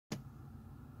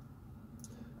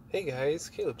Hey guys,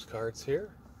 Caleb's Cards here.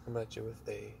 I'm at you with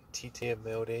a TTM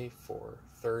mail day for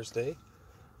Thursday.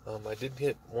 I did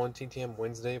get one TTM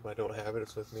Wednesday, but I don't have it.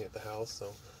 It's with me at the house,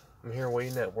 so I'm here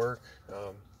waiting at work.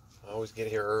 I always get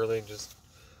here early and just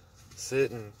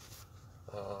sit and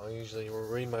usually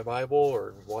read my Bible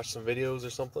or watch some videos or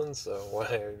something, so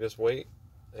I just wait.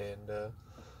 And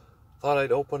thought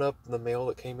I'd open up the mail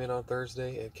that came in on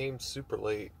Thursday. It came super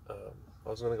late. I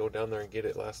was going to go down there and get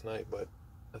it last night, but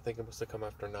I think it must have come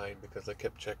after 9 because I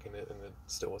kept checking it and it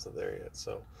still wasn't there yet.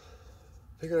 So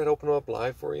figured I'd open them up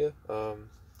live for you. I'm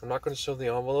not going to show the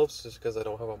envelopes just because I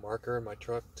don't have a marker in my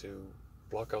truck to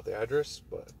block out the address,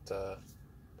 but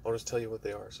I'll just tell you what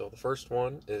they are. So the first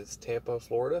one is Tampa,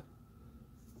 Florida,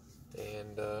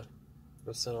 and it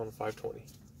was sent on 5/20.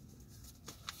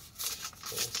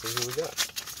 So let's see who we got.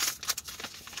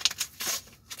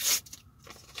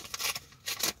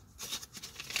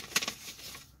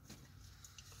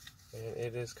 And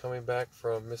it is coming back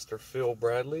from Mr. Phil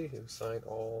Bradley, who signed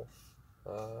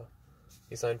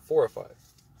he signed 4 of 5.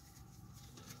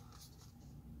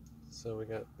 So we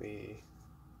got I'd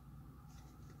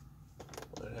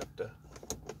have to,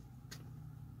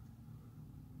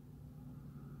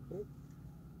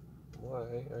 why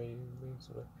are you being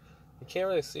so, you can't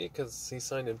really see it because he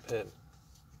signed in pen.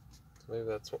 So maybe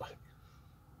that's why.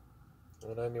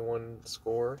 191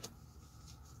 score.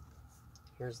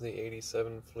 Here's the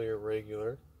 87 Fleer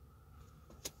regular.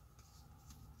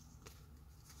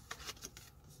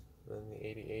 Then the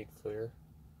 88 Fleer.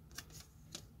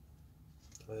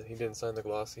 He didn't sign the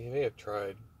glossy. He may have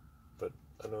tried, but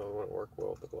I know it wouldn't work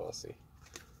well with the glossy.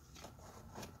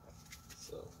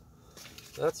 So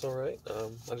that's alright.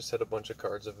 I just had a bunch of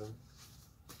cards of him.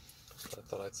 I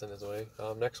thought I'd send his way.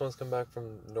 Next one's come back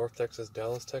from North Texas,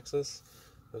 Dallas, Texas.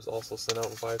 It was also sent out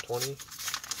in 5/20.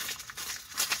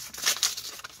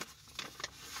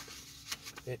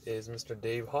 It is Mr.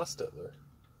 Dave Hostetler,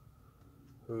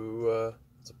 who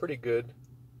is a pretty good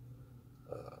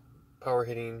power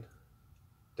hitting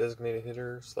designated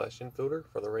hitter / infielder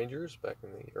for the Rangers back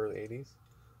in the early 80s.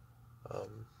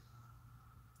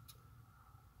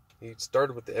 He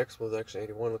started with the Expos actually in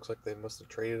 81. Looks like they must have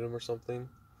traded him or something.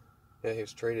 Yeah, he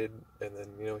was traded, and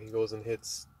then he goes and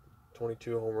hits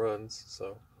 22 home runs.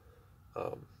 So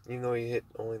even though he hit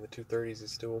only in the 230s,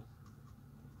 he's still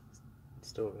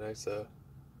a nice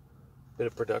bit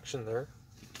of production there.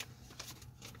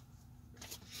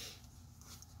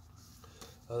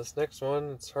 This next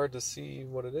one, it's hard to see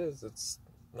what it is. It's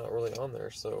not really on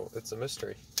there, so it's a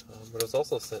mystery. But it was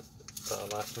also sent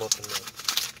last month in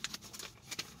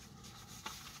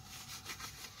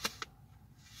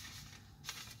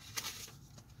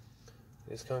May.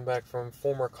 He's coming back from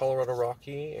former Colorado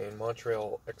Rocky and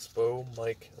Montreal Expo,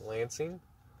 Mike Lansing.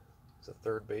 He's a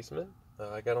third baseman.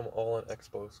 I got them all on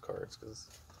Expos cards because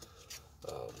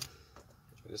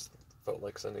I just felt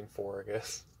like sending 4, I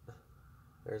guess.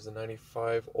 There's a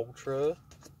 95 Ultra.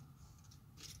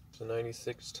 There's a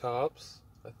 96 Tops.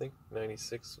 I think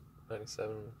 96,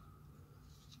 97.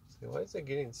 See, why is it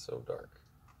getting so dark?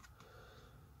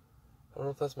 I don't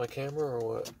know if that's my camera or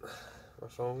what. My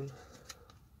phone.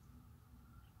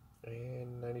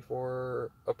 And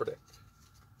 94 Upper Deck.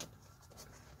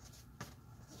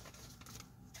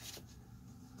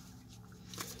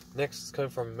 Next is coming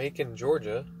from Macon,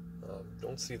 Georgia.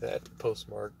 Don't see that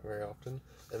postmark very often.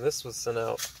 And this was sent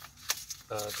out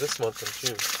this month in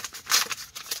June.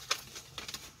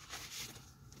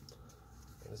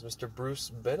 It is Mr. Bruce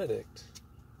Benedict,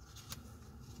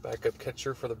 backup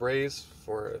catcher for the Braves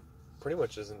for pretty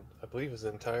much I believe his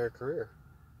entire career.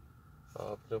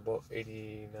 Up to about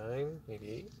 89,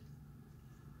 88.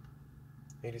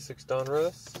 86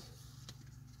 Donruss.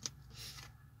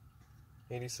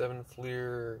 87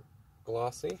 Fleer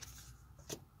Glossy.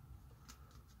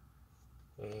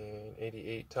 And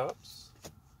 88 Tops.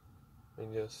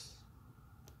 And just,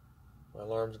 my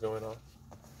alarm's going off.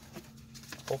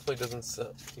 Hopefully it doesn't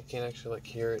sound, you can't actually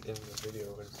hear it in the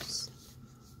video, but it just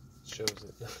shows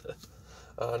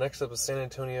it. Next up is San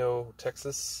Antonio,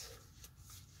 Texas.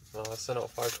 Sent out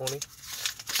 5/20.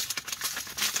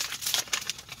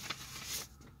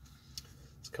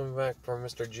 It's coming back from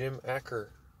Mr. Jim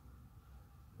Acker,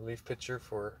 relief pitcher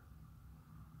for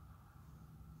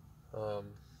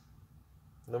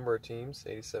number of teams,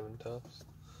 87 Tops.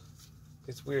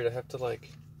 It's weird, I have to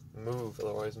move,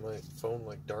 otherwise my phone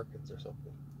darkens or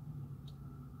something.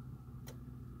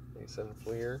 87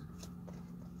 Fleer.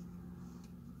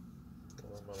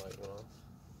 Oh, my light went off.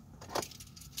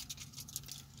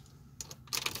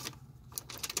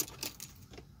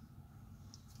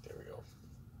 There we go.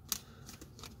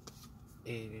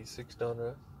 86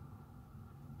 Donruss.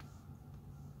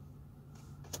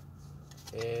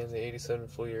 and the 87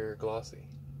 full year glossy.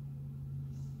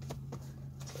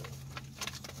 So,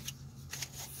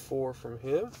 4 from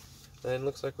him. And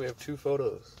looks like we have 2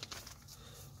 photos.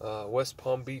 West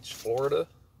Palm Beach, Florida.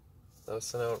 That was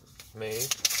sent out May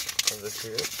of this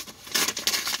year.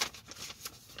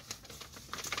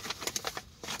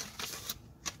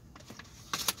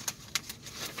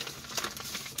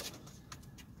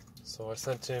 So I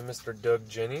sent to Mr. Doug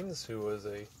Jennings, who was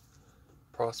a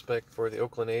prospect for the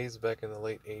Oakland A's back in the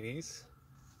late 80s.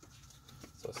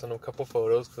 So I sent him a couple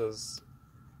photos because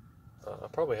I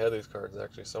probably had these cards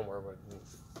actually somewhere, but I didn't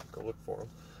go look for them.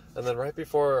 And then right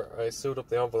before I sealed up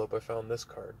the envelope, I found this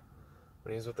card.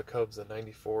 When he was with the Cubs, the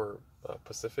 94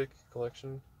 Pacific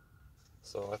collection.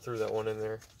 So I threw that one in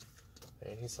there,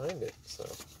 and he signed it. So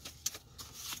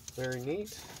very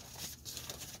neat.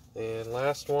 And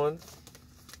last one.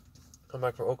 I'm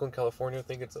back from Oakland, California. I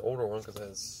think it's an older one because it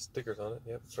has stickers on it.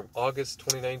 Yep, it's from August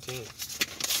 2019. So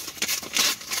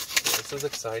this is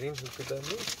exciting. Who could that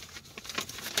be?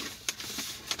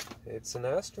 It's an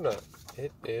astronaut.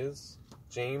 It is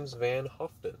James Van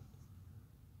Hoften.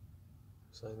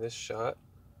 Signed this shot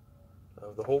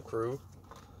of the whole crew.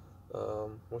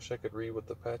 Wish I could read what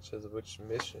the patch says of which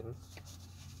mission.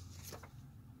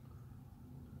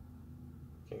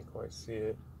 Can't quite see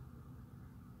it.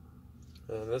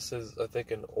 And this is, I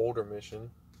think, an older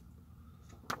mission.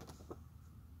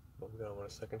 But we got one a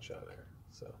second shot there.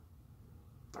 So,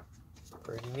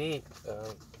 pretty neat.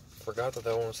 Forgot that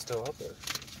one was still out there.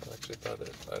 I actually thought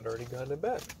that I'd already gotten it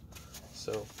back.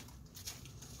 So,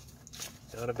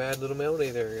 not a bad little mail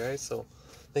day there, guys. So,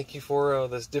 thank you for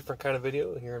this different kind of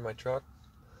video here in my truck.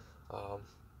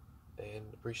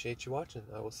 And appreciate you watching.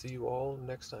 I will see you all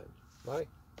next time. Bye.